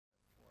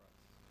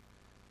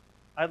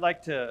I'd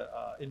like to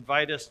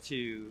invite us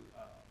to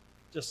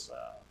just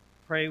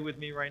pray with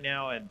me right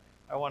now, and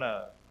I want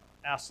to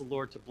ask the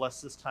Lord to bless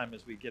this time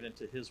as we get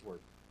into His Word.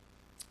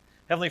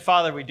 Heavenly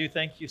Father, we do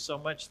thank you so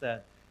much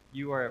that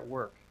you are at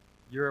work.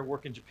 You're at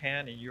work in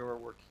Japan, and you're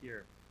at work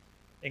here.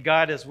 And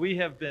God, as we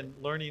have been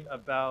learning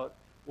about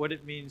what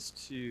it means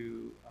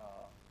to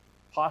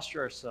posture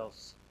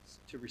ourselves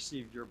to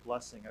receive your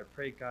blessing, I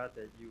pray, God,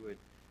 that you would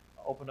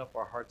open up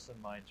our hearts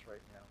and minds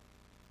right now.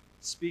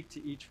 Speak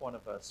to each one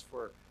of us,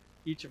 for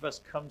each of us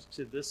comes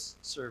to this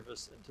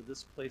service and to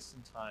this place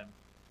and time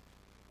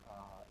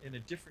in a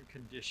different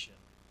condition,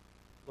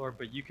 Lord,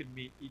 but you can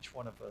meet each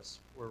one of us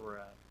where we're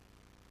at.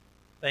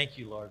 Thank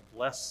you, Lord.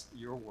 Bless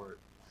your word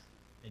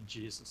in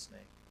Jesus'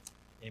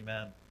 name.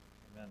 Amen.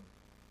 Amen.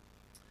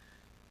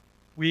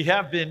 We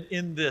have been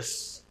in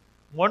this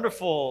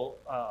wonderful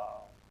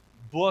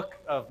book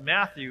of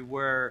Matthew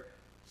where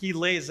he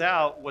lays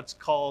out what's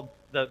called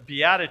the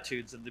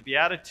Beatitudes. And the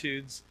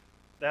Beatitudes,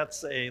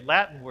 that's a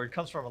Latin word,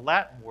 comes from a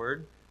Latin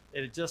word,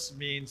 and it just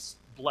means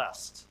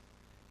blessed.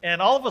 And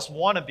all of us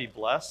want to be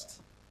blessed.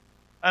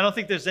 I don't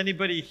think there's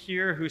anybody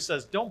here who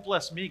says, don't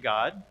bless me,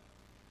 God.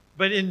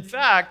 But in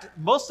fact,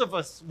 most of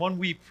us, when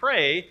we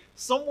pray,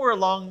 somewhere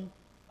along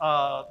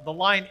the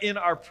line in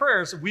our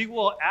prayers, we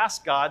will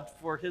ask God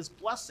for his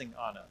blessing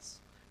on us.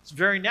 It's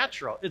very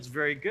natural. It's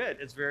very good.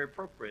 It's very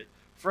appropriate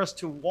for us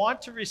to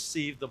want to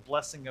receive the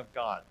blessing of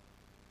God.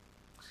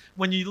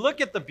 When you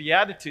look at the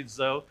Beatitudes,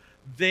 though,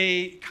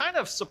 they kind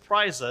of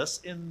surprise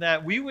us in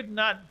that we would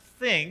not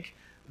think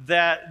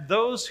that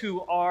those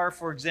who are,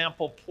 for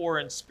example, poor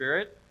in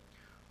spirit,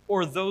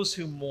 or those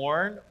who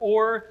mourn,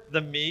 or the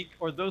meek,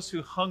 or those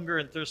who hunger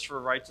and thirst for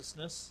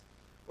righteousness,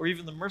 or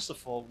even the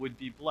merciful would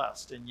be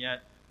blessed. And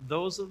yet,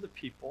 those are the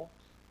people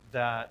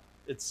that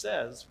it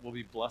says will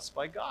be blessed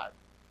by God.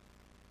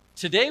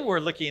 Today, we're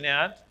looking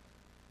at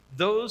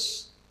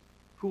those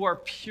who are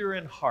pure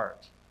in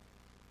heart.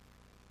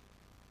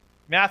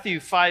 Matthew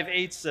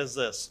 5:8 says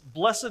this,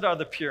 "Blessed are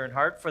the pure in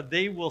heart, for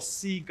they will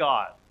see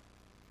God."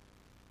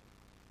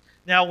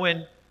 Now,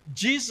 when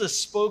Jesus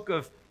spoke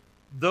of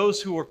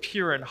those who were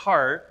pure in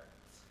heart,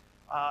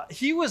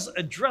 he was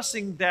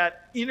addressing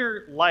that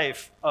inner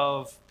life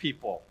of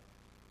people.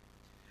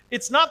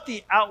 It's not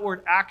the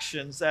outward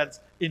actions that's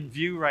in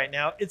view right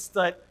now. It's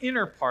that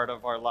inner part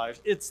of our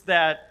lives. It's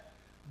that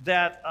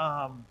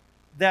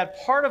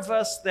part of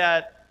us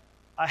that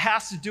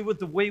has to do with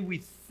the way we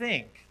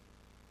think,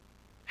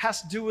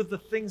 has to do with the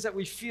things that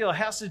we feel,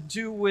 has to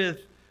do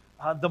with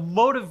the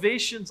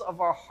motivations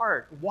of our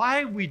heart,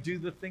 why we do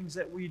the things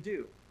that we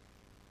do.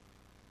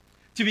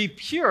 To be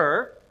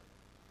pure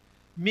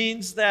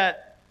means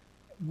that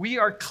we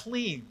are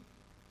clean.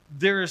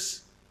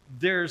 There's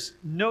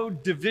no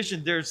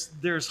division.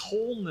 There's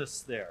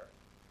wholeness there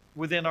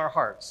within our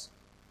hearts.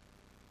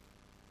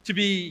 To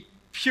be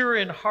pure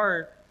in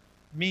heart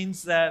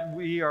means that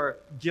we are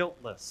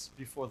guiltless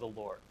before the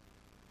Lord.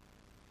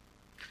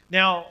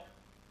 Now,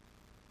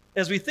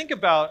 as we think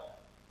about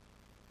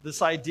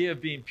this idea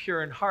of being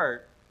pure in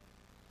heart,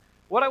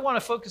 what I want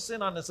to focus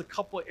in on is a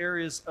couple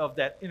areas of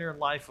that inner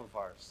life of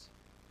ours.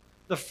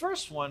 The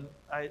first one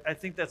I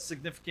think that's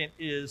significant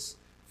is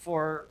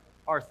for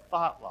our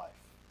thought life.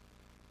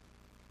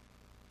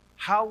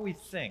 How we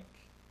think.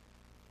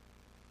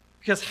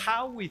 Because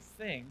how we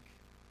think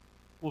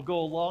will go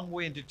a long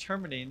way in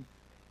determining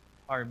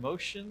our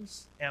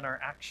emotions and our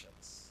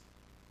actions.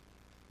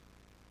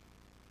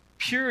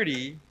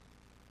 Purity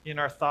in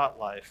our thought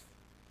life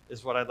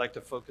is what I'd like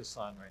to focus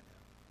on right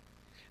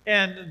now.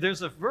 And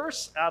there's a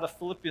verse out of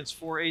Philippians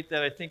 4:8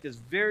 that I think is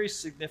very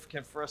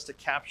significant for us to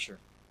capture.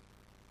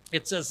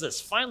 It says this,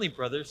 "Finally,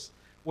 brothers,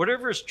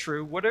 whatever is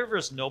true, whatever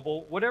is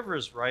noble, whatever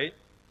is right,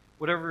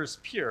 whatever is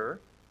pure,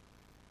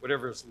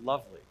 whatever is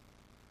lovely,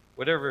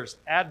 whatever is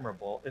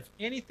admirable, if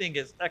anything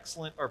is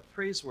excellent or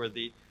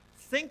praiseworthy,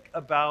 think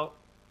about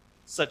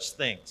such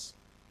things."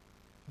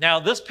 Now,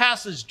 this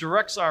passage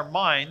directs our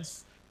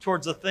minds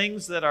towards the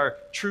things that are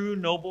true,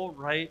 noble,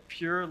 right,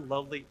 pure,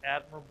 lovely,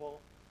 admirable,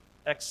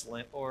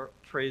 excellent, or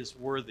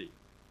praiseworthy.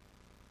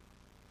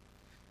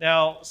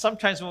 Now,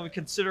 sometimes when we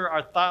consider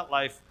our thought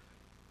life,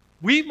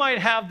 we might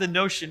have the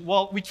notion,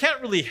 well, we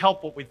can't really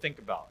help what we think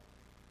about,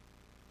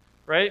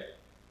 right?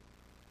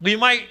 We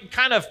might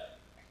kind of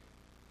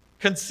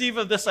conceive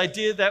of this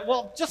idea that,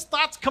 well, just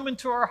thoughts come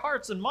into our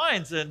hearts and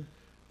minds, and,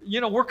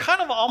 we're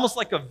kind of almost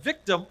like a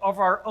victim of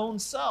our own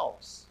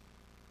selves.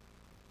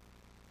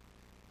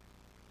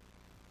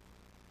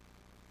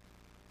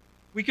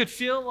 We could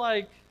feel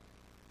like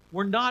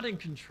we're not in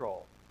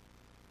control.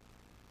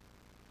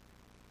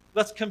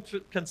 Let's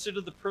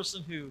consider the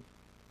person who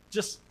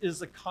just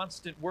is a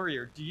constant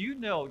worrier. Do you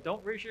know,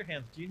 don't raise your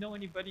hands, do you know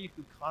anybody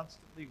who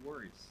constantly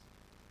worries?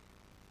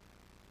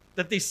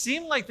 That they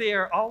seem like they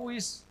are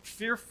always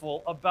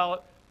fearful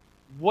about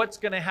what's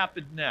going to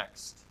happen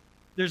next.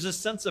 There's a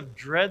sense of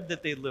dread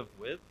that they live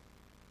with,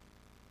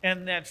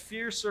 and that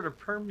fear sort of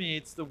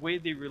permeates the way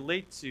they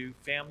relate to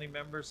family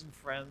members and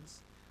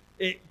friends.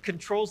 It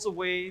controls the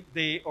way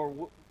the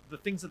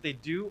things that they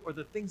do or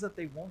the things that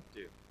they won't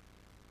do.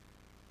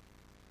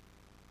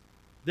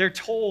 They're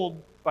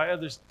told by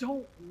others,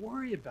 don't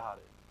worry about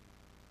it.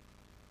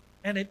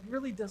 And it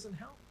really doesn't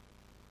help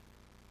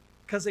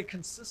because they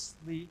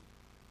consistently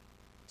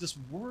just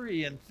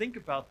worry and think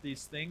about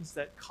these things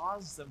that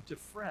cause them to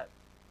fret.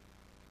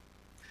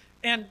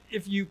 And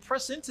if you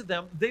press into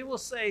them, they will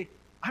say,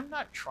 I'm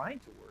not trying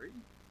to worry.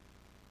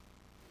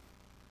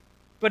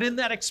 But in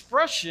that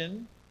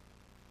expression,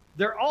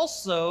 they're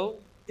also,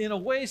 in a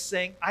way,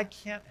 saying, I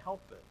can't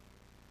help it.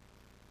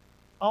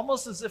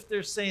 Almost as if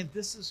they're saying,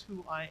 this is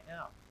who I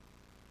am.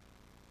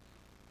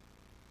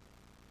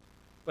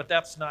 But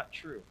that's not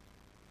true.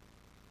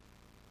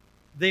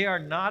 They are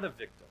not a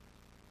victim.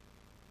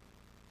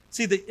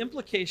 See, the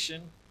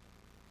implication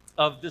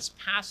of this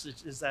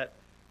passage is that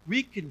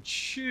we can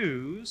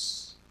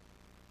choose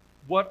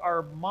what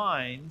our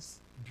minds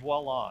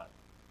dwell on.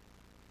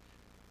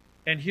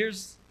 And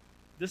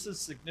this is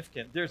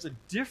significant. There's a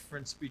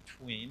difference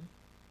between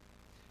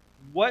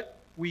what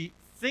we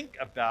think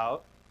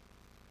about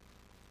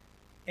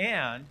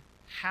and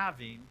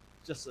having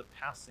just a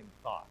passing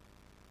thought.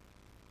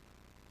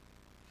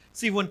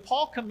 See, when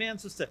Paul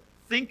commands us to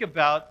think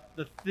about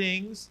the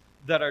things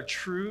that are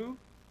true,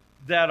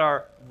 that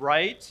are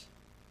right,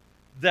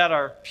 that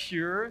are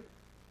pure,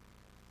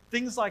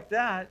 things like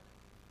that,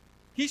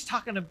 he's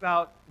talking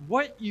about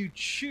what you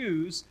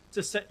choose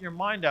to set your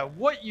mind on,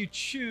 what you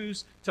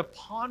choose to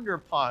ponder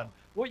upon,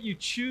 what you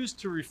choose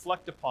to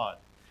reflect upon.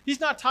 He's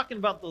not talking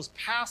about those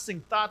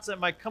passing thoughts that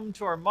might come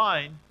to our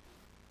mind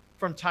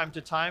from time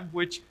to time,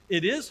 which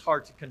it is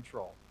hard to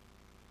control.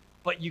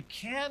 But you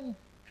can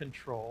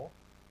control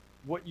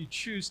what you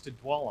choose to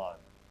dwell on,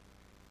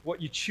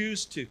 what you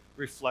choose to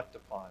reflect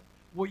upon,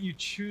 what you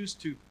choose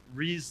to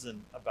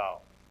reason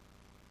about.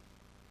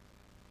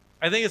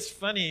 I think it's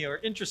funny or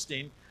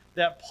interesting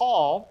that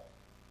Paul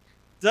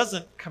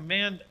doesn't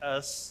command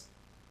us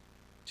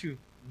to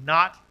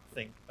not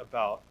think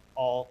about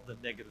all the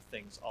negative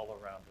things all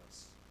around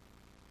us.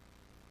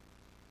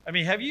 I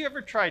mean, have you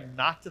ever tried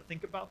not to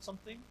think about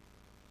something?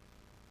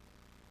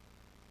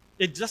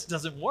 It just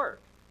doesn't work.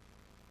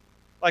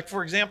 Like,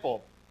 for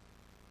example,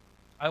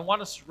 I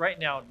want us right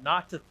now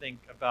not to think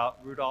about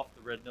Rudolph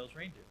the Red-Nosed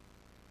Reindeer.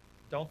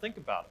 Don't think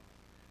about it.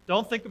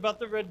 Don't think about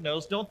the red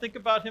nose. Don't think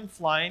about him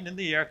flying in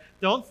the air.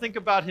 Don't think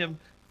about him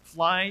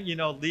flying,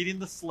 leading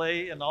the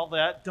sleigh and all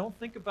that. Don't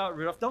think about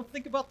Rudolph. Don't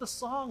think about the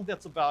song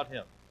that's about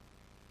him.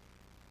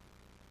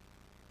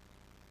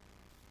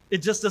 It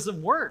just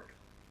doesn't work.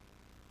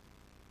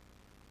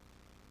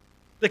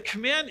 The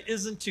command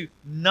isn't to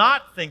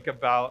not think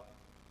about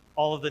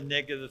all of the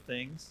negative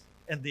things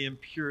and the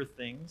impure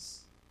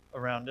things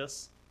around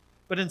us,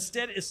 but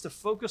instead it's to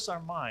focus our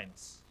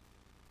minds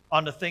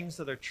on the things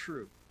that are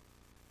true,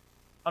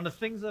 on the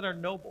things that are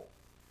noble,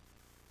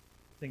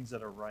 the things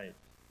that are right,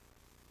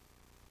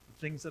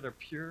 the things that are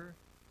pure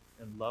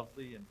and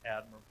lovely and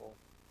admirable,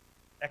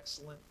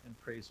 excellent and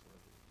praiseworthy.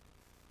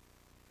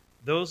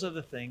 Those are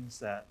the things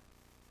that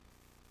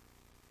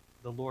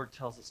the Lord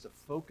tells us to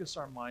focus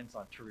our minds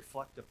on, to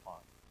reflect upon,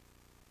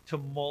 to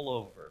mull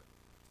over.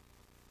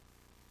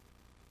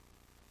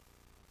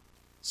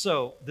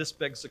 So this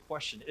begs the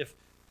question, if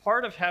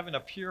part of having a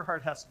pure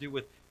heart has to do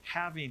with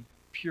having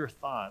pure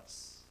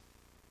thoughts,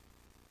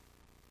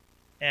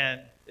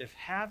 and if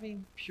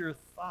having pure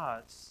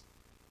thoughts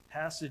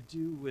has to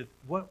do with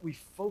what we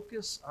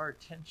focus our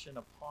attention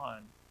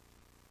upon,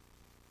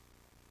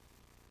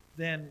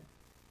 then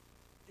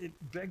it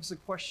begs the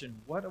question,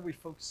 what are we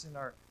focusing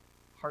our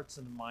hearts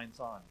and minds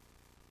on?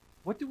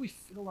 What do we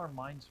fill our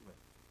minds with?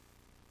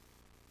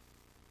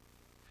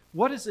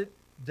 What is it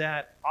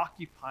that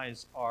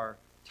occupies our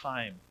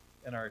time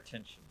and our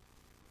attention?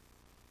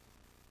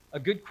 A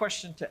good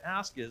question to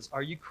ask is,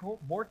 are you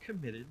more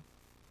committed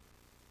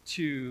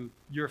to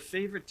your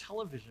favorite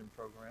television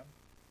program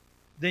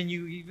than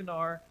you even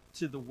are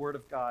to the Word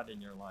of God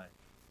in your life?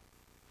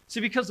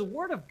 See, because the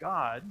Word of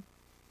God,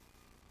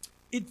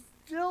 it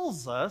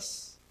fills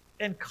us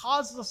and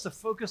causes us to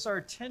focus our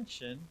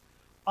attention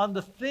on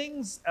the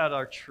things that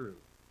are true,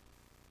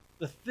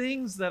 the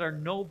things that are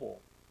noble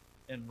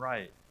and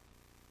right,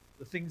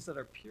 the things that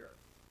are pure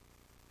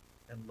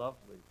and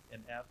lovely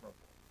and admirable,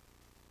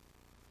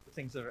 the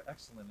things that are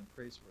excellent and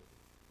praiseworthy.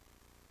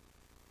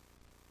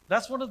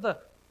 That's one of the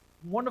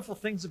wonderful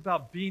things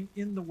about being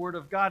in the Word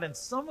of God. And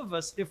some of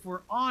us, if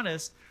we're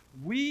honest,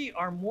 we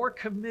are more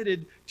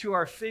committed to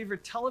our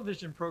favorite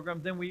television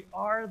program than we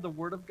are the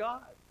Word of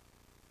God.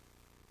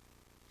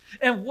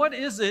 And what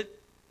is it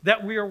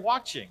that we are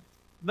watching?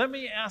 Let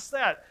me ask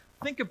that.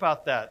 Think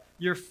about that.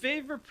 Your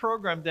favorite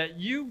program that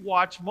you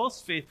watch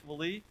most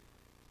faithfully,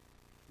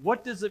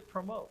 what does it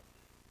promote?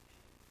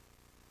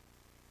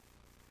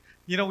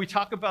 We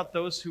talk about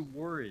those who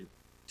worry,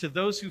 to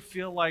those who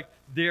feel like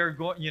they're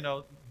going,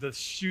 the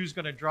shoe's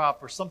going to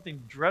drop or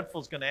something dreadful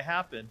is going to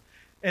happen.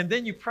 And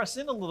then you press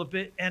in a little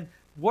bit, and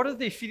what are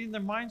they feeding their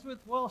minds with?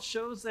 Well,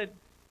 shows that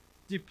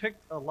depict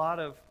a lot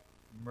of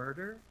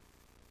murder,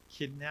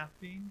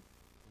 kidnapping,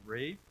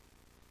 rape,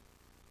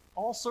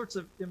 all sorts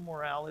of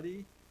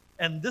immorality.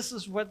 And this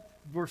is what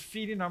we're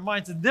feeding our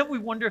minds. And then we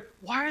wonder,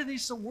 why are they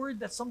so worried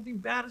that something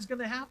bad is going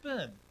to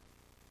happen?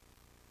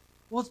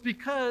 Well, it's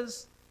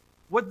because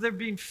what they're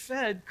being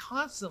fed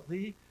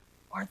constantly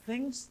are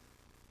things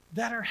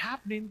that are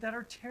happening that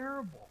are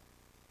terrible.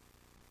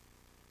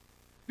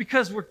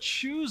 Because we're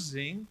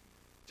choosing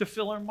to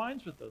fill our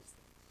minds with those things.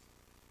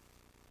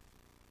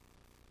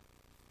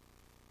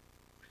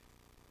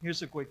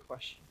 Here's a great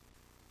question.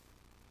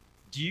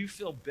 Do you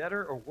feel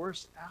better or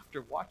worse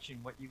after watching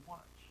what you watch?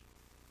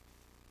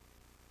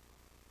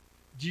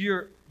 Do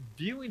your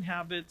viewing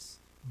habits,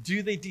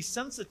 do they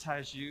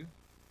desensitize you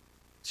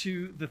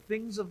to the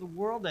things of the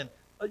world and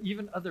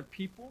even other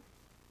people?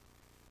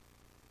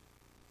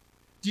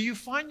 Do you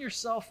find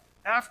yourself,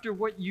 after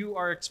what you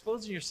are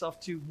exposing yourself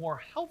to, more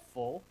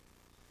helpful?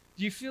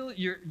 Do you feel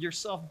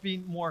yourself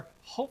being more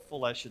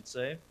hopeful, I should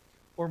say,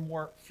 or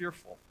more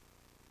fearful?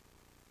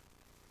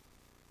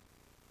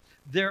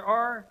 There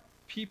are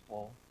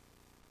people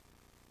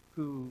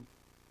who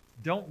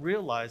don't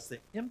realize the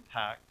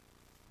impact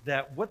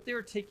that what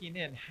they're taking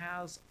in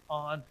has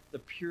on the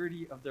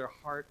purity of their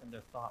heart and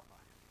their thought life.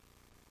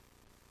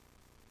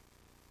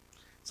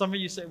 Some of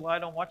you say, well, I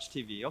don't watch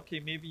TV. Okay,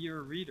 maybe you're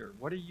a reader.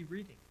 What are you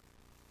reading?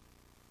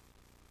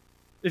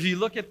 If you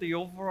look at the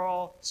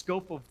overall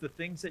scope of the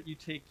things that you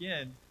take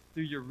in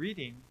through your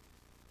reading,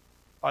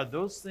 are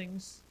those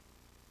things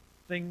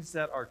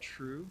that are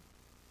true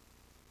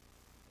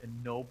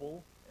and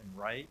noble and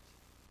right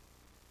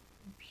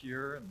and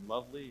pure and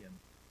lovely and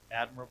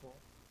admirable,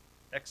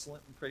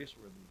 excellent and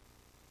praiseworthy?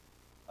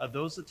 Are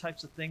those the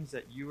types of things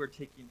that you are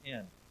taking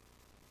in?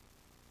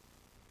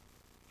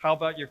 How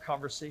about your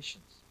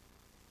conversations?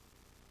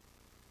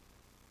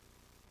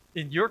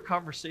 In your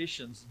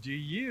conversations, do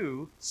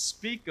you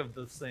speak of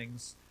the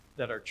things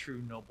that are true,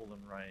 noble,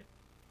 and right?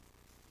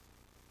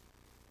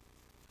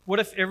 What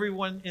if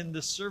everyone in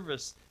this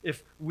service,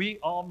 if we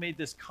all made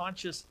this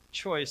conscious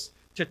choice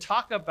to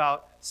talk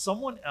about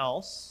someone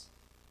else,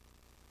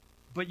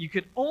 but you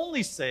could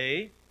only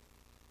say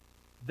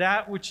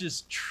that which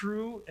is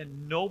true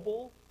and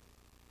noble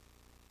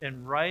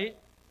and right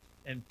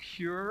and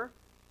pure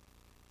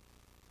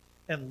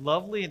and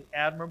lovely and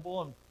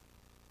admirable and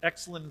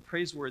excellent and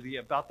praiseworthy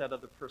about that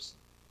other person?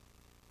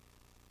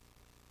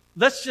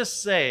 Let's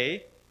just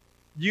say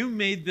you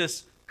made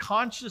this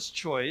conscious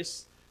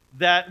choice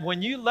that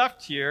when you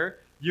left here,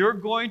 you're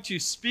going to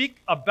speak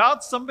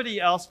about somebody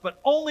else, but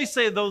only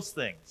say those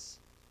things.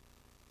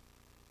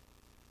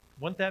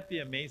 Wouldn't that be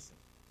amazing?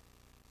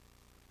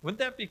 Wouldn't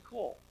that be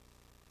cool?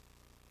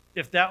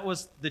 If that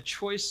was the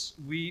choice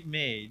we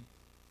made,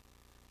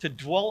 to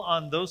dwell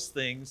on those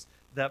things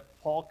that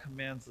Paul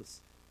commands us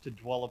to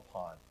dwell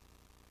upon.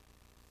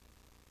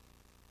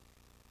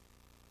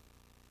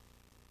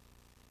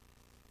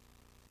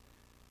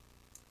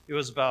 It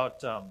was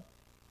about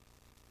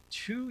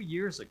 2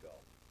 years ago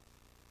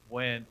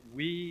when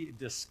we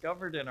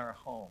discovered in our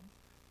home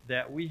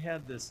that we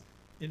had this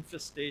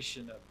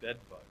infestation of bed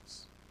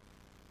bugs.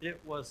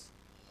 It was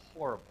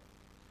horrible.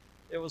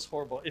 It was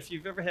horrible. If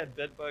you've ever had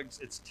bed bugs,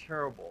 it's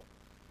terrible.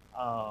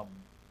 One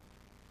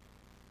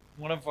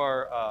of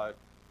our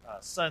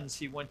sons,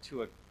 he went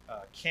to a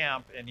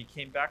camp, and he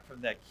came back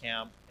from that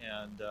camp,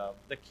 and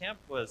the camp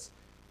was,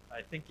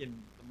 I think,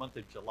 in the month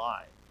of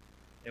July.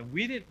 And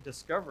we didn't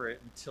discover it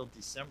until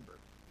December.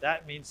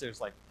 That means there's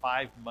like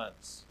 5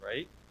 months,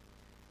 right?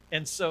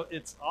 And so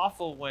it's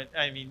awful when,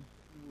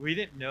 we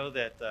didn't know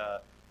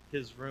that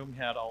his room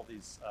had all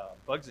these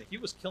bugs in it.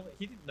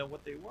 He didn't know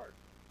what they were.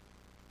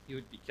 He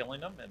would be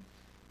killing them.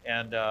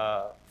 And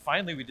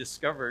finally we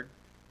discovered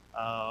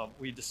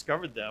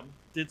them,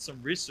 did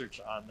some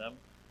research on them.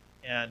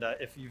 And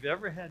if you've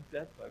ever had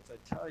bed bugs,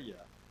 I tell you,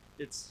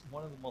 it's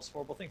one of the most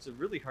horrible things. They're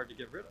really hard to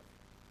get rid of.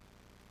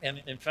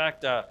 And in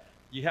fact,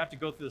 you have to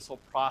go through this whole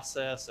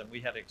process, and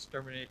we had an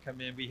exterminator come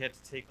in. We had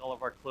to take all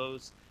of our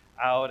clothes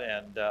out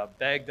and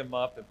bag them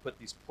up and put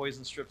these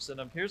poison strips in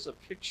them. Here's a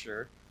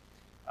picture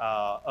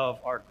of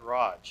our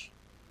garage.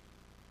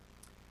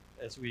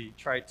 As we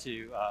tried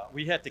to,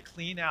 we had to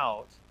clean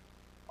out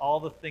all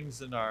the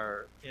things in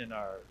our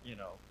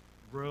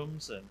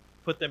rooms and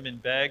put them in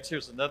bags.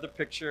 Here's another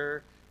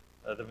picture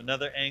of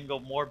another angle,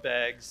 more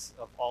bags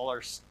of all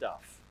our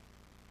stuff.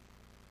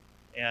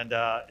 And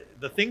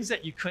the things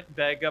that you couldn't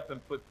bag up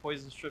and put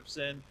poison strips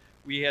in,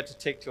 we had to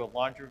take to a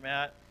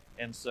laundromat.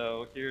 And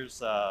so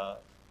here's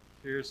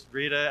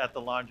Rita at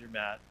the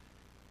laundromat.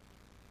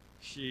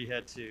 She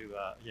had to,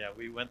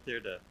 we went there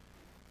to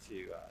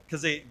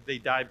because they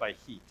die by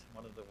heat.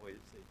 One of the ways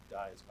they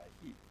die is by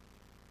heat.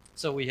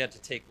 So we had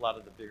to take a lot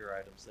of the bigger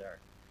items there.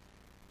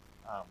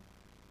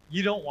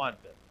 You don't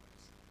want bed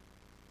bugs.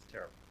 It's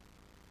terrible.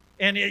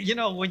 And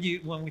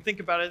when we think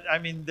about it,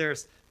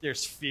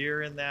 there's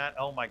fear in that.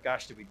 Oh my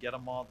gosh, did we get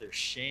them all? There's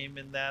shame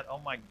in that. Oh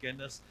my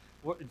goodness,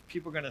 what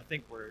people are going to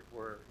think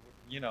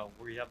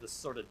we have this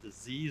sort of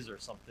disease or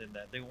something,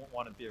 that they won't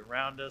want to be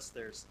around us.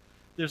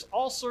 There's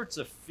all sorts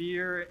of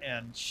fear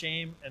and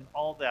shame and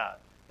all that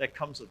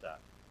comes with that,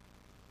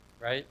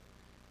 right?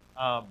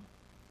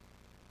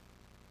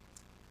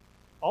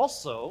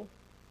 Also,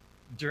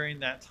 during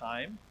that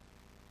time,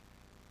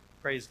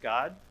 Praise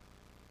God.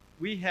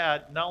 We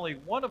had not only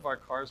one of our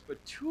cars,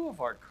 but two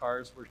of our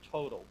cars were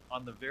totaled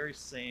on the very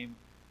same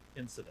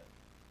incident.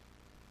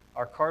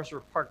 Our cars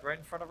were parked right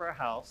in front of our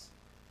house,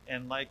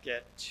 and like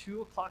at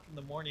 2 o'clock in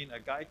the morning, a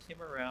guy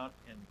came around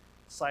and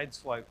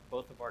sideswiped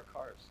both of our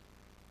cars,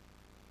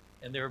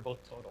 and they were both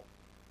totaled.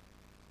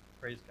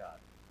 Praise God.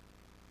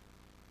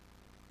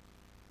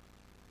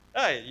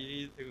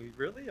 Hey,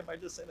 really? Am I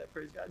just saying that?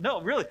 Praise God.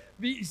 No, really.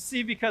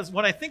 See, because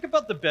when I think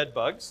about the bed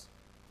bugs,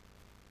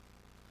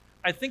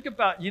 I think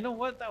about, you know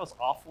what? That was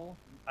awful.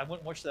 I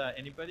wouldn't wish that on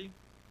anybody.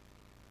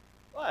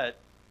 But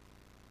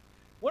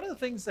one of the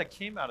things that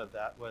came out of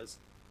that was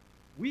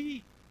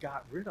we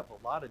got rid of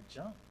a lot of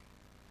junk.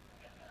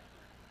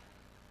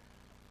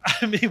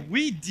 I mean,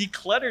 we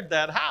decluttered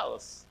that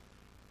house,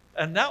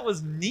 and that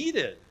was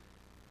needed.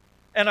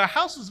 And our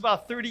house was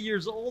about 30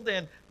 years old,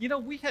 and,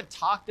 we had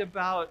talked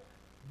about,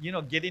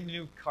 getting a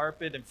new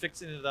carpet and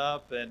fixing it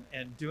up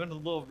and doing a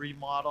little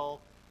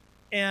remodel.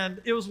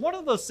 And it was one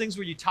of those things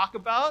where you talk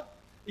about,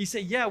 you say,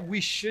 yeah, we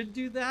should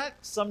do that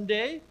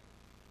someday.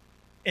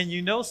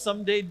 And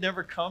someday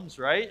never comes,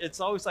 right? It's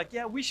always like,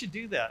 yeah, we should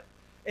do that.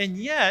 And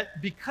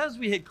yet, because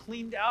we had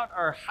cleaned out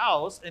our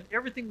house and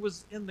everything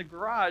was in the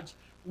garage,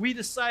 we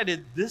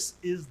decided this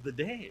is the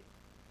day.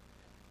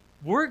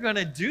 We're going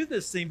to do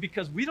this thing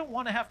because we don't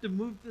want to have to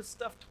move this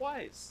stuff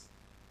twice.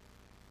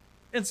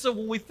 And so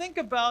when we think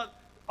about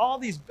all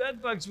these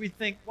bed bugs, we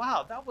think,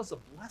 wow, that was a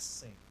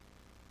blessing.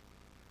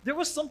 There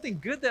was something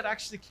good that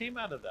actually came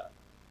out of that.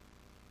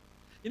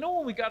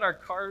 When we got our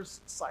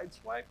cars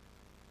sideswiped,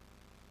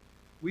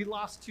 we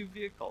lost 2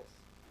 vehicles.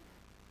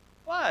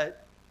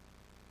 But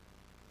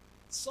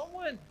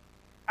someone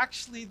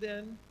actually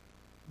then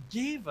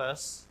gave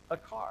us a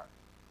car.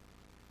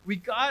 We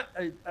got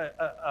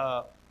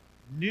a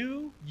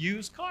new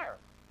used car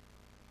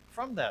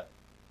from that.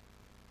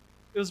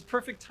 It was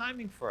perfect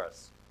timing for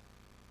us.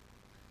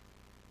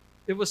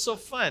 It was so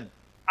fun.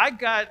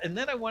 And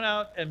then I went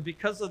out, and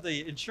because of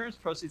the insurance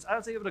proceeds, I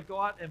was able to go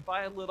out and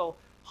buy a little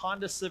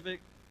Honda Civic.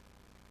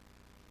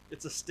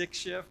 It's a stick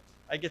shift.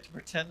 I get to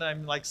pretend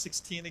I'm like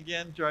 16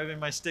 again, driving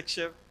my stick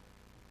shift.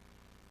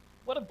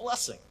 What a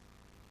blessing.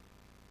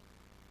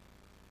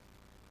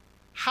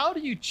 How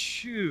do you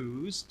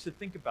choose to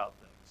think about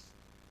things?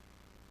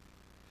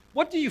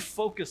 What do you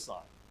focus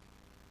on?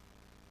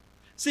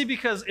 See,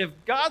 because if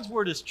God's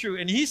word is true,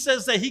 and he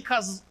says that he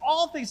causes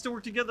all things to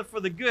work together for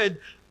the good,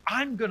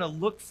 I'm going to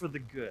look for the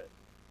good.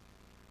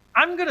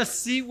 I'm going to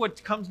see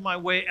what comes my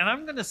way, and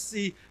I'm going to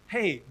see,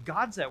 hey,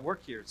 God's at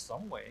work here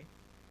some way.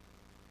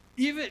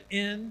 Even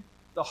in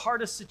the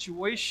hardest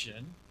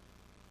situation,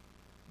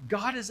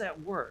 God is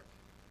at work,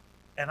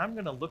 and I'm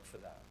going to look for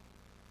that.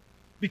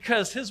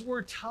 Because his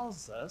word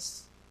tells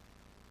us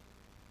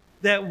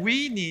that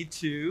we need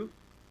to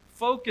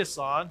focus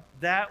on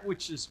that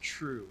which is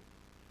true,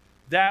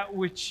 that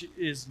which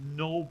is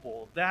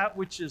noble, that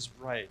which is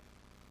right,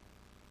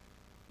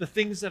 the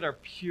things that are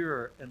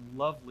pure and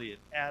lovely and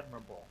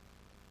admirable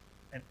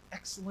and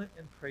excellent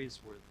and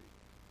praiseworthy.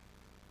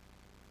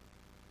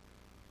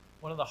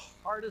 One of the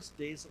hardest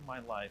days of my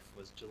life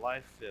was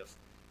July 5th,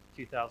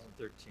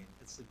 2013.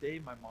 It's the day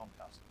my mom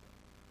passed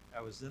away.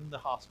 I was in the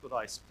hospital.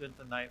 I spent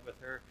the night with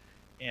her,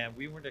 and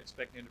we weren't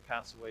expecting her to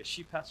pass away.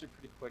 She passed away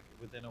pretty quick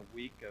within a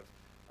week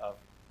of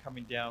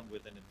coming down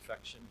with an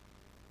infection.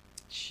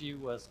 She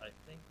was, I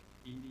think,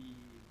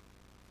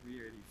 83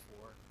 or 84.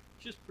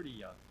 She was pretty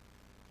young.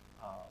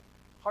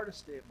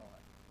 Hardest day of my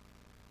life.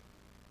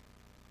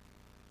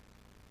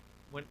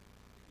 When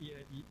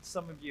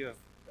some of you have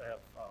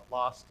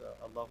lost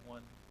a loved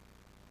one.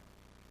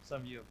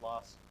 Some of you have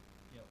lost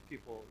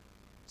people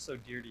so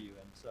dear to you,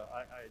 and so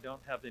I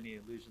don't have any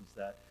illusions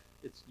that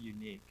it's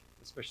unique,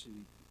 especially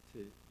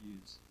to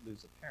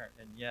lose a parent.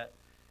 And yet,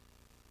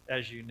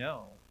 as you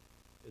know,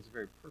 it's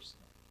very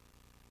personal.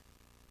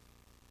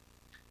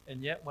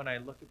 And yet, when I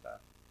look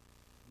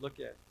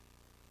at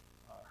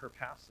her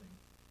passing,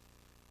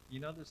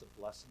 there's a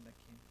blessing that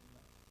came from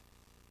that.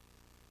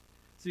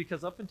 See,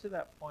 because up until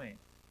that point,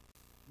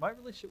 my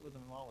relationship with my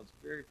mom was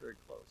very, very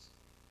close.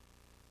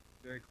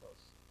 Very close.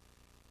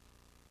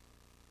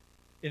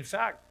 In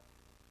fact,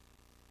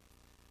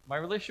 my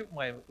relationship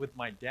with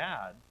my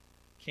dad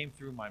came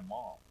through my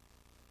mom.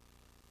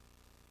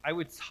 I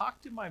would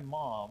talk to my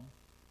mom,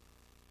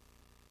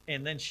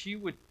 and then she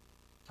would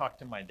talk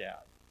to my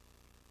dad.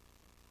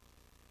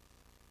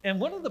 And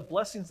one of the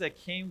blessings that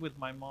came with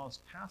my mom's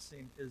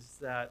passing is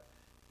that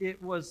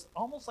it was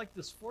almost like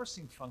this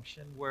forcing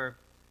function where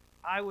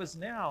I was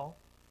now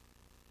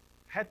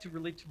had to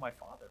relate to my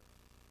father.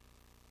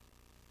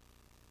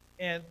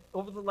 And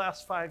over the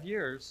last 5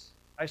 years,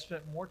 I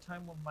spent more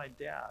time with my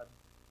dad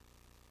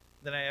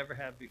than I ever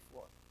had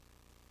before.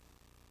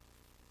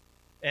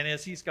 And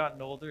as he's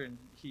gotten older and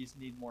he's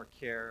need more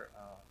care,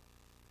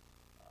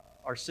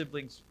 our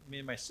siblings, me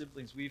and my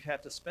siblings, we've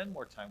had to spend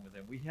more time with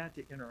him. We had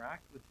to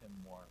interact with him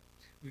more.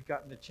 We've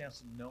gotten a chance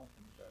to know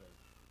him better.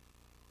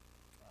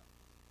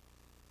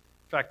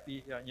 In fact,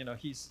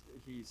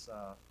 he's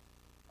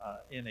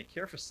in a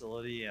care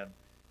facility, and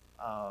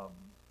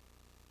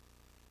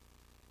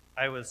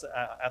I was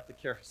at the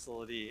care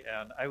facility,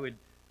 and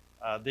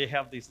they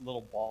have these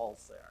little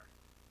balls there,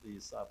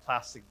 these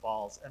plastic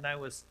balls, and I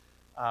was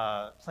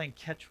playing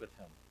catch with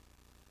him.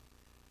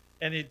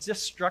 And it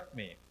just struck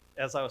me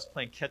as I was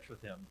playing catch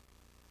with him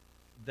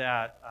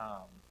that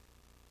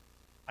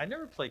I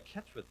never played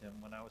catch with him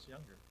when I was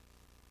younger.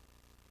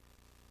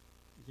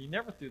 He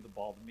never threw the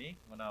ball to me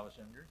when I was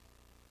younger.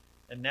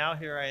 And now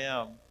here I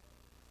am,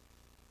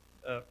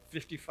 a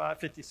 55,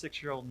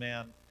 56-year-old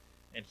man,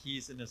 and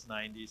he's in his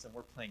 90s, and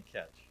we're playing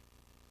catch.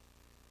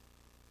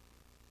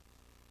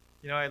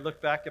 You know, I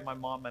look back at my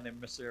mom and I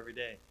miss her every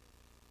day.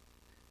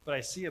 But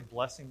I see a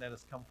blessing that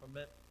has come from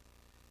it,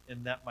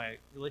 in that my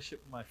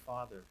relationship with my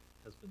father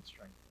has been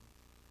strengthened.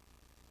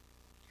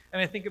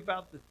 And I think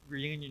about the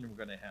reunion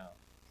we're going to have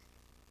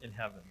in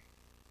heaven.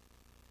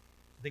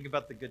 I think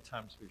about the good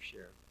times we've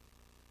shared.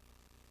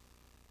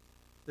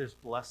 There's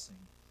blessing.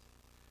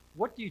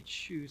 What do you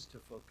choose to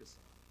focus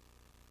on?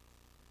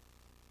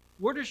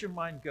 Where does your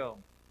mind go?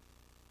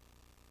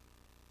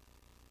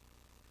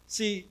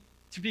 See,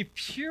 to be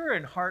pure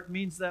in heart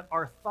means that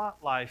our thought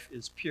life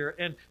is pure.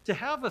 And to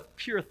have a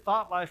pure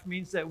thought life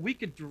means that we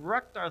could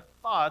direct our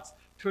thoughts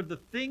toward the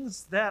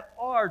things that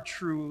are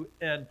true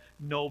and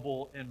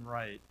noble and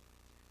right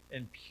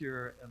and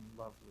pure and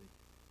lovely.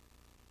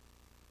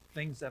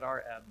 Things that are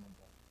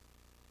admirable,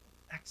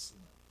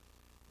 excellent,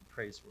 and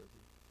praiseworthy.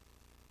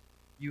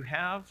 You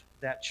have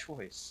that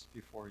choice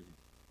before you.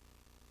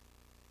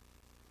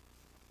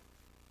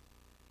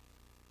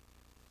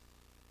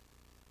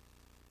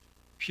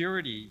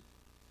 Purity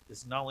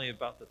is not only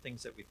about the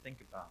things that we think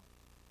about,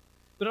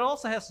 but it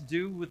also has to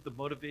do with the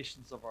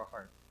motivations of our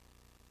heart.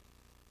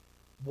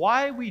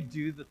 Why we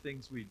do the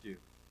things we do.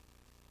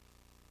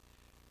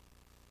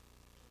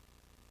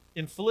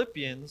 In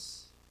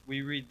Philippians,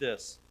 we read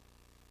this: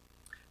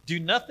 "Do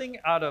nothing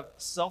out of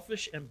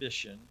selfish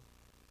ambition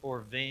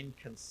or vain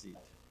conceit,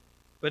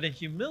 but in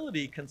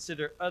humility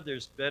consider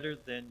others better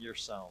than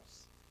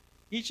yourselves.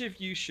 Each of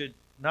you should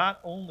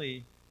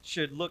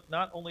look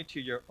not only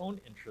to your own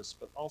interests,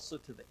 but also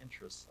to the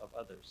interests of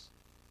others."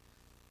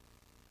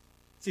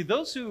 See,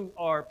 those who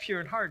are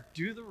pure in heart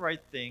do the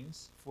right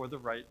things for the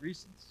right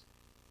reasons.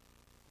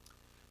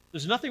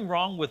 There's nothing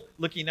wrong with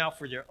looking out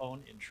for your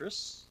own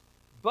interests,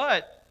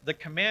 but the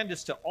command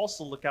is to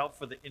also look out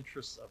for the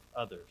interests of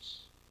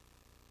others.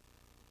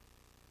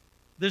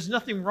 There's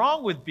nothing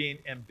wrong with being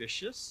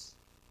ambitious.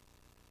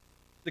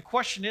 The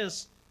question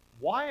is,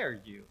 why are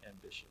you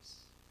ambitious?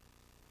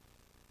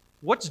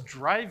 What's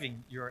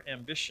driving your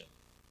ambition?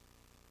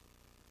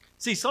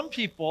 See, some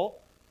people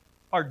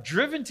are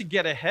driven to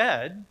get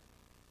ahead,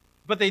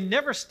 but they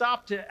never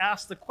stop to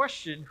ask the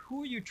question,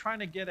 who are you trying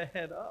to get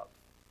ahead of?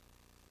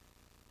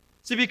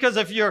 See, because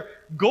if your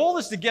goal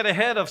is to get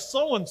ahead of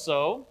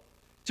so-and-so,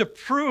 to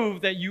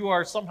prove that you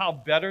are somehow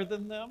better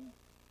than them,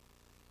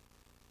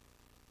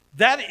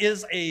 that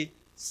is a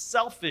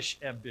selfish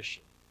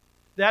ambition.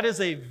 That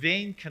is a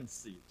vain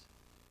conceit.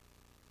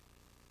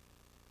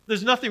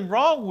 There's nothing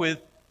wrong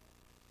with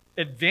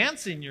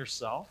advancing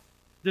yourself.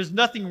 There's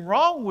nothing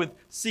wrong with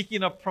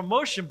seeking a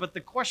promotion, but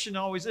the question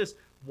always is,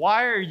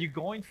 why are you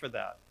going for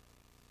that?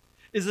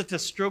 Is it to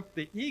stroke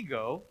the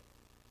ego,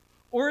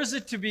 or is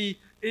it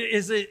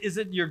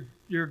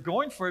you're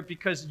going for it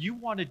because you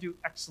want to do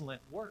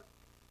excellent work?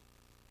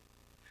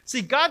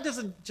 See, God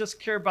doesn't just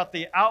care about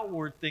the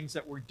outward things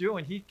that we're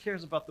doing. He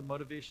cares about the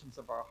motivations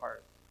of our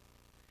heart.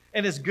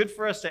 And it's good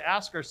for us to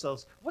ask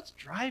ourselves, what's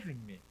driving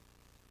me?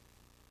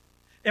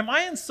 Am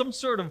I in some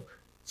sort of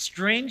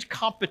strange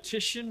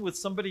competition with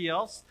somebody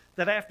else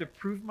that I have to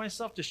prove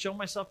myself, to show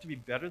myself to be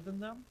better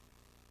than them?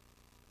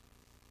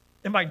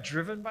 Am I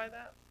driven by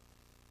that?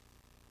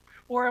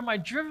 Or am I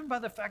driven by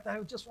the fact that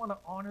I just want to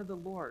honor the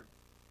Lord?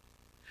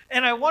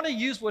 And I want to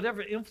use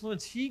whatever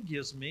influence He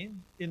gives me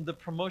in the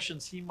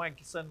promotions He might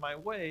send my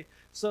way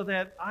so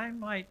that I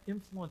might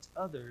influence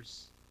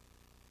others,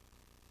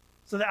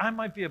 so that I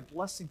might be a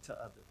blessing to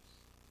others.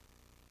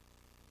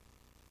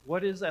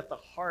 What is at the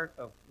heart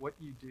of what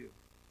you do?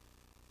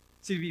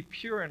 See, to be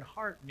pure in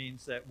heart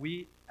means that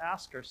we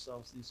ask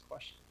ourselves these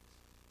questions,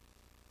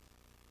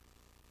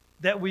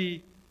 that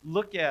we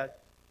look at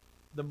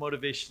the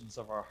motivations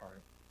of our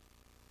heart.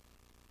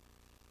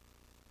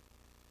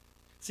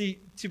 See,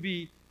 to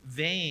be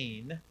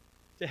vain,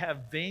 to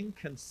have vain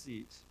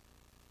conceit,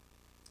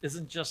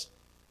 isn't just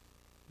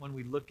when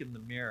we look in the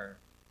mirror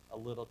a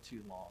little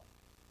too long.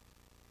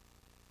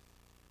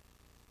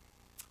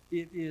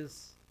 It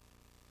is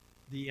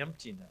the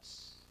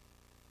emptiness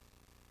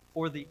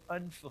or the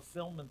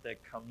unfulfillment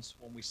that comes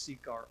when we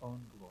seek our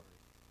own glory.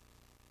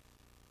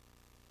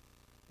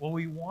 When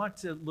we want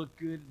to look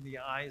good in the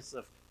eyes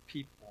of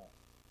people,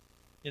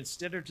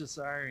 instead of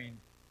desiring,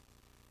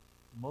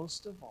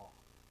 most of all,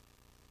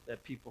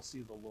 that people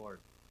see the Lord,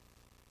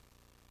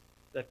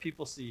 that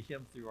people see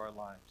Him through our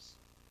lives.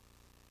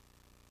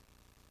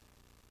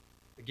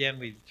 Again,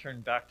 we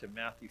turn back to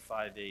Matthew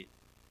 5:8.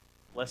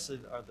 Blessed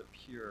are the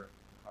pure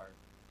in heart,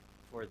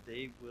 for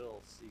they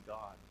will see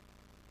God.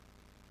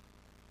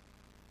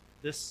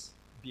 This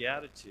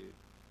beatitude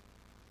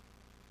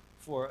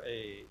for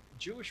a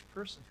Jewish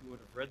person who would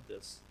have read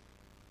this,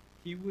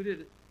 he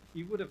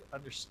would have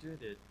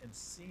understood it and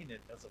seen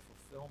it as a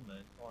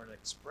fulfillment or an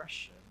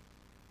expression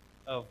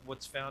of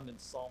what's found in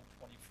Psalm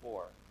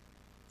 24.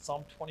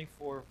 Psalm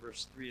 24,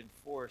 verse 3 and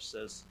 4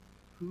 says,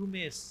 "Who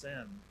may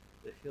ascend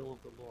the hill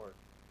of the Lord?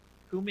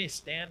 Who may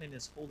stand in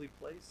his holy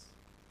place?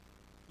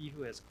 He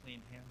who has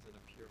clean hands and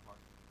a pure heart,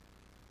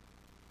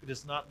 who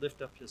does not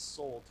lift up his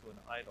soul to an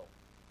idol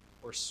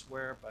or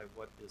swear by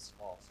what is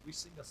false." We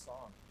sing a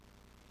song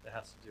that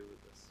has to do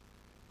with this.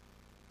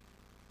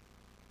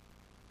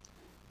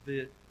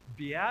 The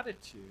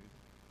beatitude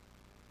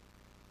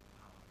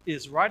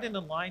is right in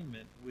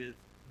alignment with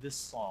this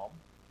psalm.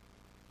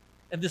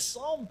 And this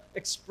psalm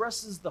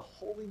expresses the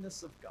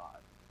holiness of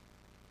God.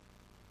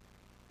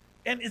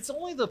 And it's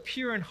only the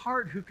pure in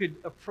heart who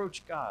could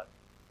approach God.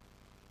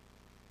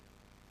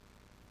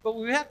 But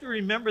we have to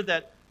remember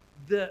that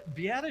the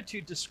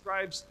beatitude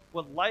describes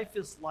what life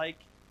is like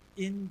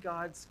in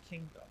God's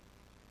kingdom.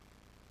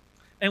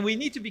 And we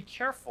need to be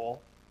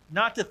careful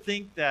not to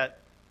think that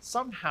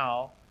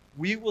somehow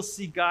we will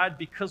see God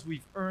because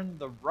we've earned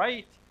the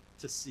right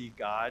to see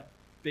God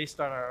based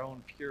on our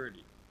own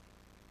purity,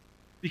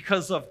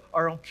 because of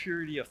our own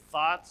purity of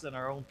thoughts and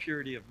our own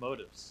purity of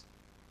motives.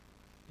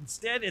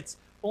 Instead, it's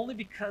only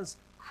because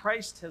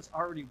Christ has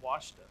already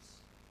washed us.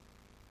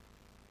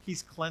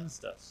 He's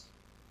cleansed us.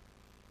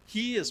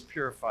 He has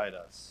purified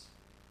us,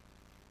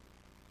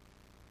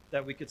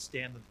 that we could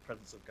stand in the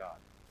presence of God.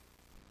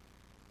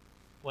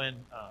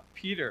 When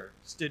Peter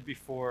stood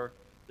before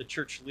the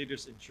church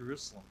leaders in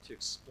Jerusalem to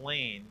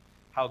explain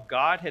how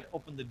God had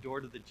opened the door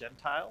to the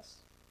Gentiles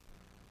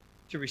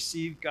to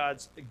receive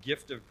God's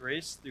gift of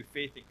grace through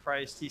faith in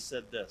Christ, he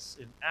said this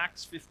in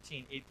Acts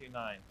 15,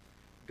 8-9.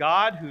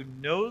 "God, who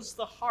knows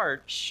the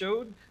heart,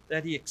 showed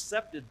that he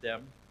accepted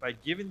them by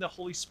giving the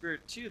Holy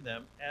Spirit to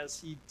them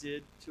as he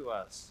did to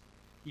us.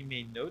 He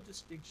made no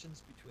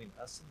distinctions between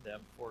us and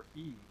them, for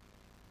he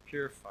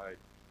purified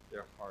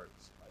their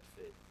hearts by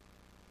faith."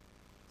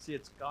 See,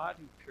 it's God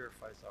who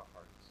purifies our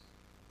hearts.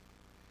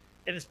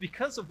 And it's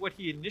because of what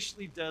he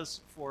initially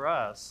does for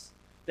us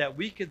that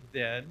we could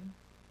then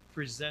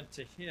present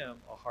to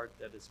him a heart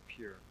that is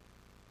pure.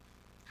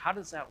 How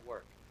does that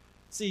work?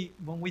 See,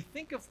 when we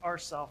think of our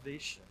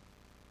salvation,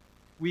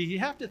 we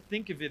have to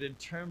think of it in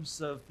terms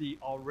of the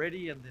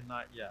already and the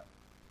not yet.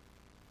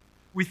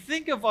 We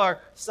think of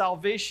our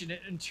salvation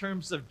in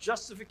terms of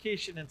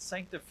justification and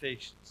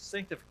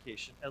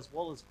sanctification as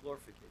well as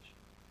glorification.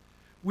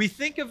 We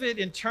think of it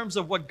in terms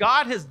of what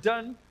God has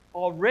done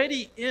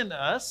already in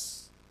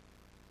us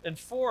and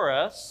for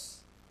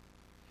us,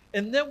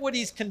 and then what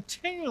he's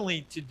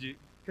continues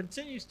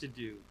to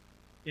do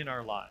in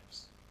our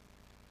lives.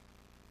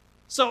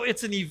 So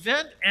it's an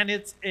event and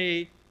it's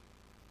a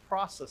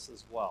process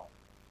as well.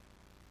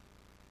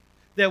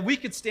 That we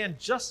could stand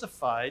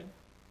justified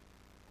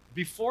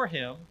before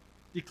him,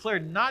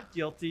 declared not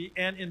guilty,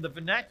 and in the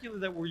vernacular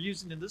that we're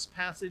using in this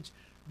passage,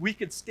 we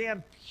could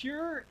stand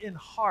pure in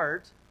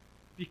heart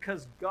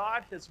because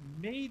God has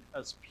made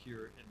us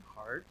pure in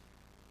heart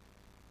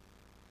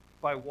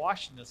by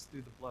washing us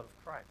through the blood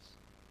of Christ.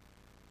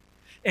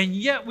 And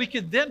yet we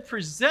could then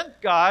present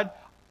God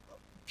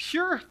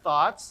pure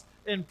thoughts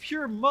and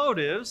pure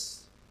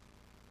motives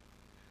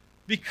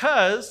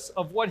because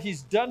of what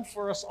he's done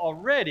for us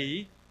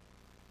already.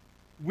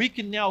 We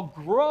can now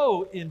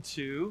grow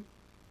into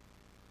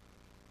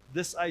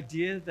this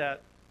idea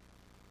that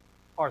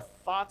our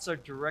thoughts are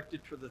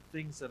directed toward the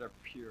things that are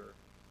pure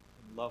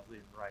and lovely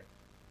and right.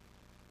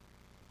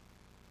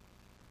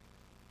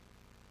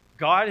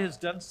 God has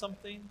done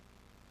something,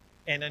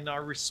 and in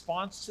our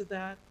response to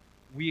that,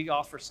 we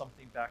offer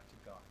something back to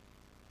God.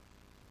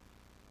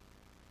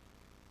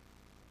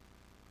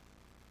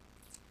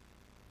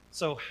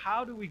 So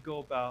how do we go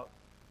about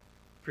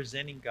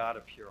presenting God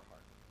a pure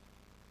heart?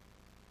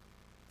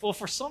 Well,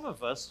 for some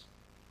of us,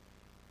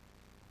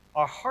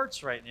 our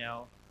hearts right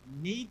now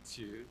need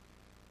to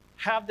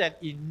have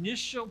that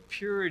initial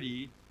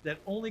purity that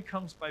only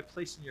comes by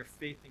placing your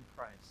faith in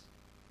Christ.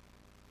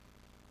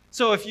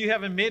 So if you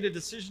haven't made a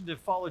decision to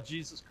follow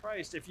Jesus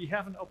Christ, if you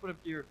haven't opened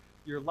up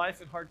your life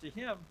and heart to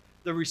him,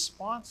 the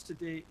response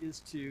today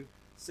is to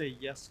say,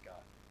 "Yes,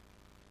 God.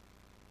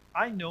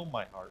 I know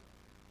my heart.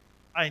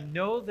 I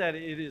know that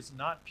it is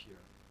not pure."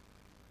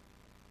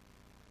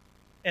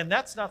 And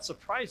that's not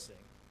surprising.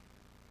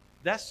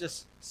 That's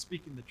just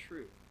speaking the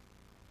truth.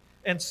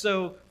 And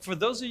so for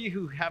those of you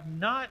who have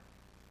not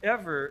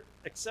ever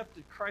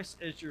accepted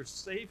Christ as your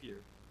Savior,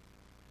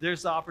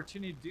 there's the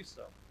opportunity to do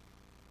so.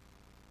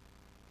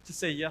 To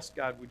say, "Yes,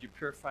 God, would you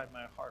purify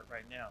my heart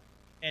right now?"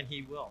 And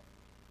he will.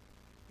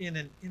 In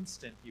an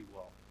instant, he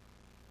will.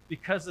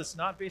 Because it's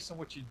not based on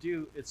what you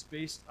do, it's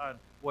based on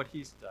what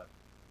he's done.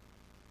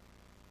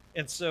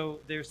 And so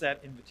there's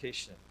that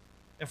invitation.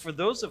 And for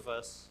those of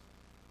us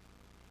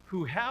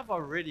who have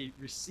already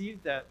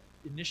received that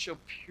initial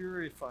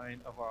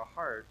purifying of our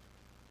heart,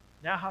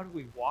 now how do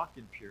we walk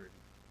in purity?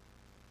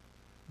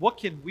 What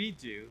can we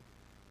do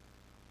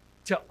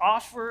to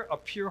offer a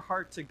pure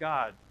heart to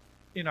God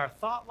in our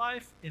thought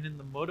life, and in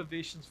the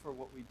motivations for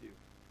what we do.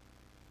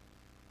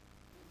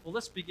 Well,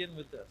 let's begin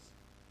with this.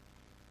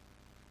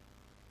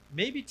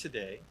 Maybe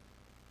today,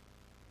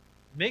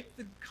 make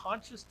the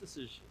conscious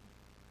decision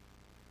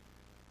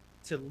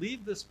to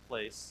leave this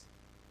place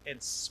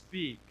and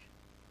speak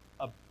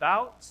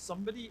about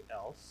somebody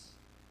else,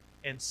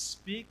 and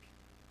speak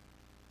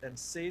and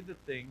say the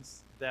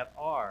things that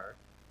are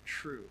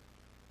true,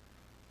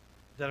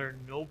 that are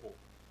noble,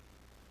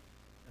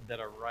 and that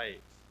are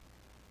right.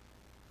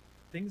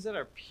 Things that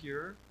are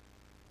pure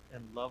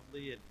and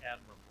lovely and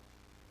admirable.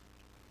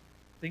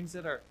 Things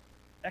that are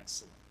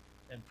excellent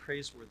and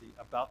praiseworthy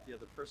about the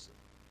other person.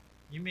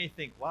 You may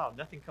think, wow,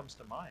 nothing comes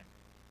to mind.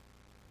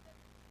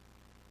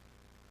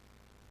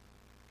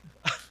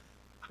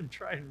 I'm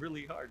trying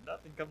really hard.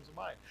 Nothing comes to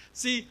mind.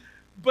 See,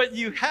 but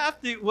you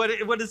have to, what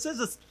it says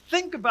is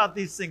think about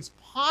these things,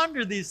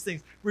 ponder these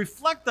things,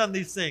 reflect on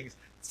these things.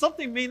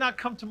 Something may not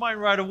come to mind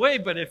right away,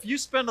 but if you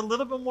spend a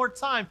little bit more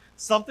time,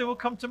 something will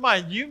come to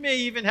mind. You may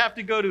even have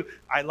to go to,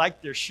 I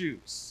like their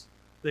shoes.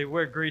 They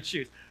wear great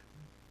shoes.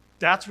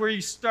 That's where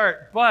you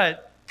start,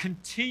 but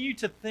continue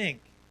to think.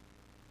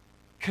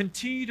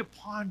 Continue to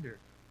ponder.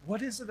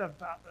 What is it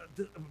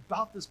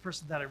about this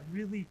person that I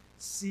really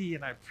see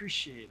and I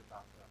appreciate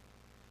about them?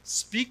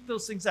 Speak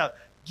those things out.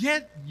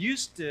 Get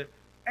used to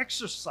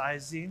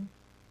exercising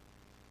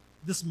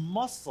this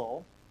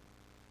muscle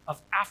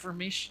of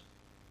affirmation.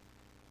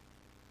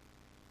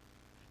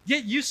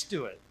 Get used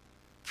to it.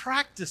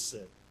 Practice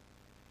it.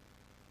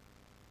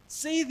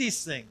 Say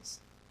these things.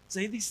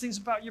 Say these things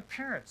about your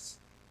parents.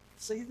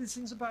 Say these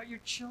things about your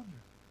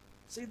children.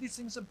 Say these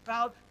things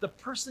about the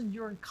person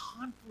you're in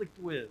conflict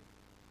with.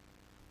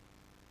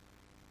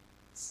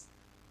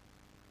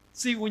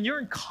 See, when you're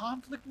in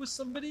conflict with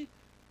somebody,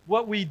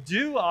 what we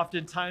do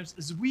oftentimes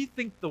is we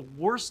think the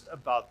worst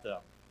about them.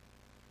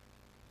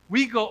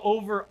 We go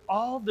over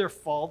all their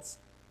faults,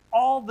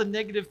 all the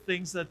negative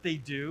things that they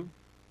do.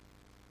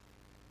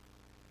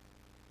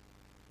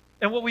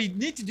 And what we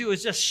need to do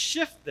is just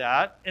shift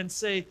that and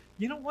say,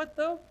 you know what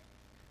though?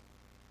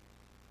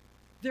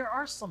 There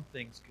are some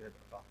things good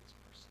about this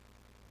person.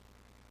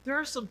 There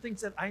are some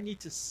things that I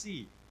need to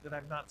see that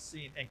I've not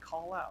seen and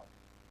call out.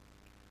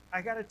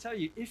 I got to tell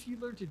you, if you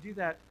learn to do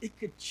that, it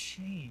could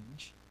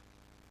change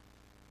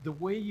the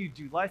way you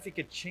do life. It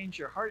could change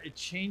your heart. It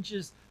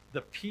changes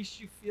the peace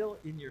you feel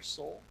in your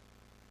soul.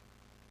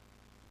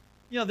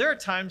 You know, there are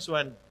times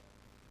when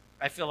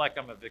I feel like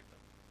I'm a victim.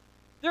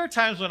 There are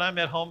times when I'm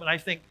at home and I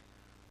think,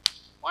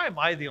 why am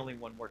I the only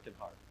one working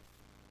hard?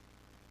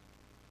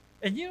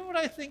 And you know what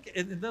I think?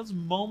 In those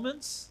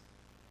moments,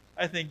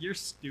 I think, you're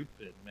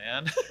stupid,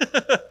 man.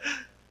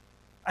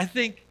 I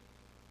think,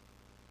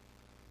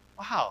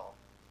 wow,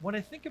 when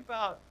I think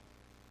about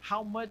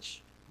how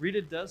much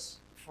Rita does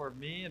for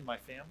me and my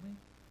family,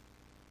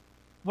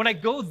 when I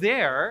go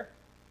there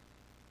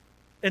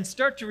and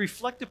start to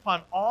reflect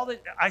upon all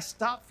that, I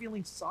stop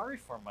feeling sorry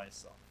for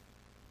myself.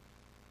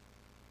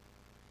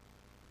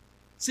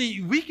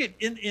 See, we could,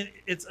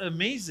 it's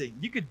amazing.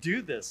 You could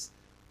do this.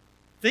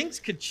 Things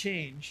could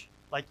change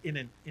like in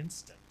an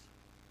instant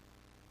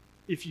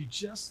if you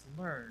just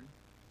learn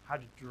how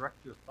to direct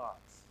your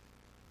thoughts.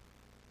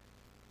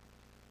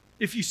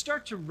 If you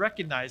start to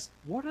recognize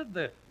what are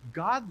the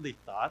godly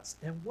thoughts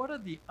and what are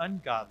the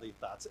ungodly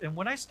thoughts. And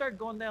when I start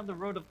going down the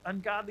road of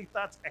ungodly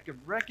thoughts, I could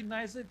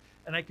recognize it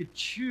and I could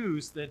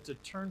choose then to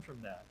turn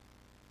from that.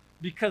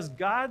 Because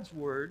God's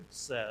word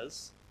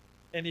says,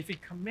 and if he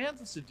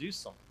commands us to do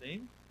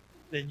something,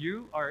 then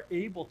you are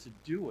able to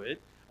do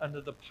it under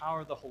the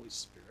power of the Holy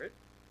Spirit.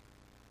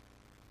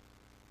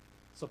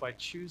 So by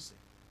choosing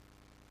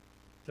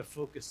to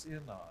focus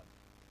in on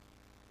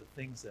the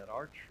things that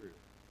are true,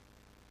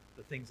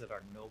 the things that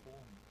are noble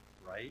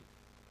and right,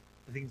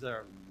 the things that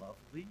are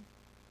lovely,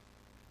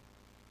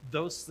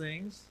 those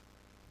things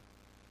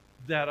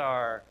that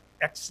are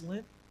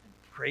excellent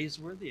and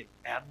praiseworthy and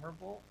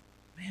admirable,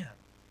 man,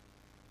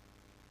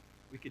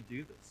 we could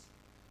do this.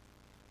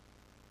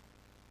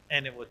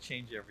 And it will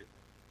change everything.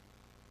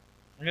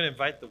 I'm going to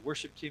invite the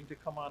worship team to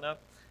come on up,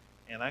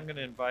 and I'm going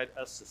to invite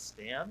us to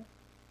stand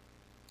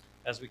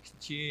as we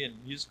continue in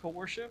musical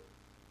worship.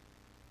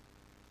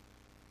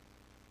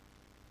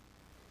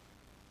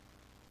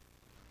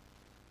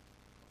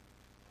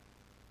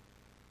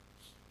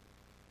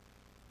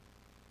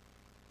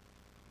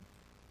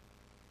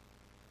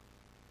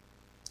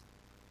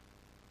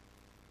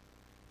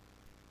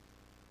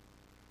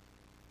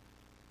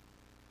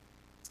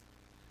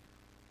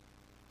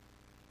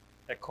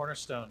 At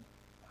Cornerstone,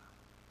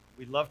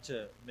 we love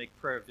to make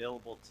prayer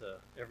available to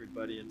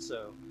everybody. And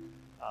so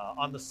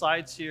on the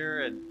sides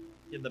here and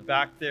in the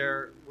back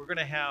there, we're going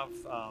to have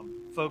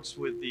folks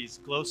with these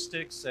glow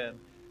sticks, and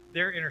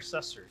they're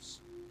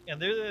intercessors.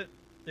 And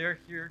they're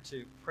here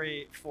to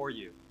pray for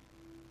you.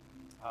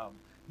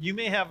 You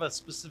may have a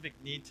specific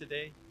need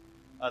today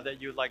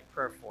that you'd like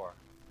prayer for.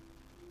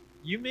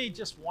 You may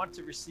just want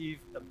to receive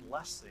a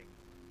blessing.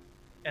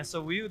 And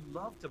so we would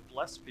love to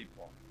bless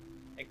people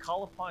and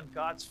call upon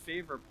God's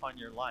favor upon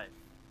your life.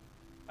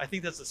 I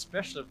think that's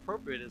especially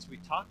appropriate as we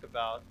talk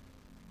about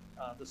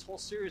this whole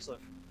series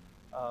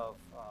of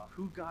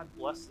who God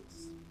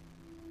blesses.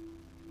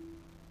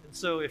 And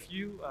so if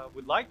you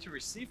would like to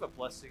receive a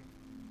blessing,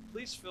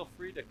 please feel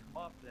free to come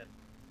up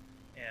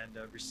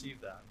and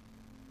receive that.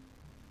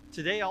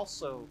 Today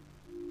also,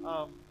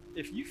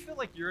 if you feel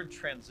like you're in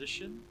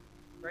transition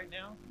right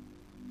now,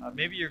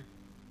 maybe you're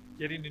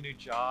getting a new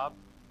job,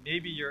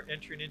 maybe you're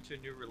entering into a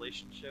new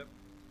relationship,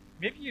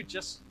 maybe you're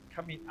just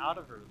coming out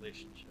of a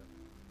relationship,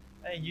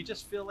 and you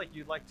just feel like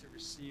you'd like to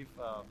receive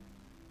a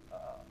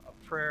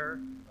prayer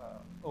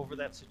over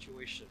that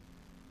situation,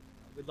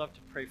 we'd love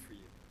to pray for you.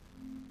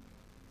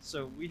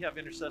 So we have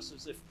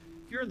intercessors. If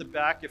you're in the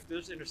back, if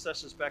there's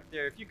intercessors back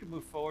there, if you could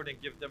move forward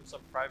and give them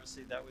some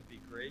privacy, that would be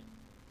great.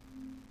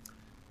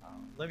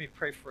 Let me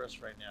pray for us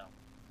right now.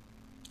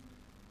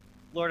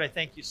 Lord, I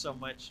thank you so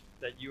much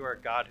that you are a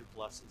God who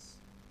blesses.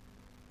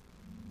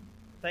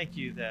 Thank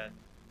you that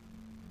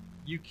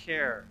you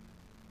care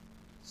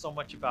so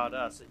much about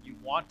us, that you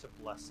want to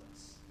bless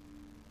us.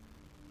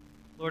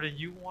 Lord, and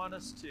you want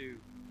us to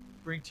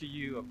bring to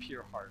you a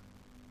pure heart.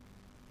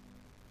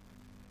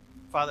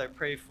 Father, I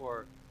pray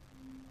for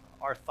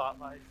our thought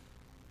life,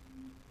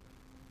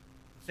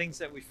 the things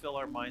that we fill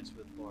our minds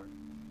with, Lord.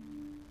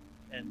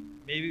 And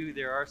maybe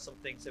there are some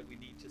things that we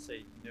need to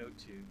say no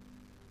to.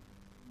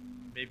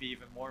 Maybe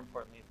even more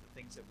importantly,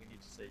 the things that we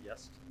need to say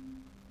yes to.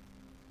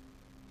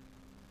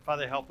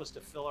 Father, help us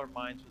to fill our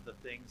minds with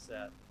the things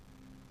that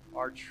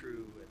are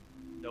true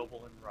and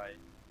noble and right.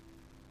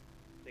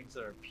 Things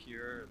that are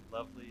pure and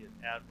lovely and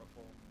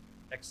admirable,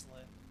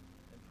 excellent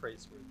and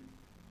praiseworthy.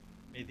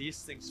 May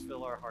these things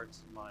fill our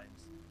hearts and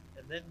minds.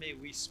 And then may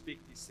we speak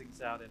these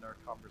things out in our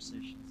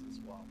conversations as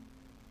well.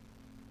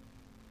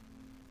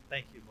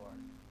 Thank you, Lord.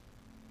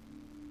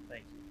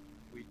 Thank you.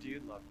 We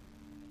do love you.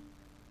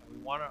 And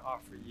we want to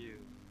offer you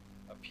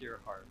a pure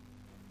heart.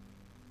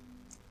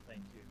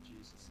 Thank you in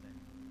Jesus'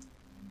 name.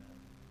 Amen.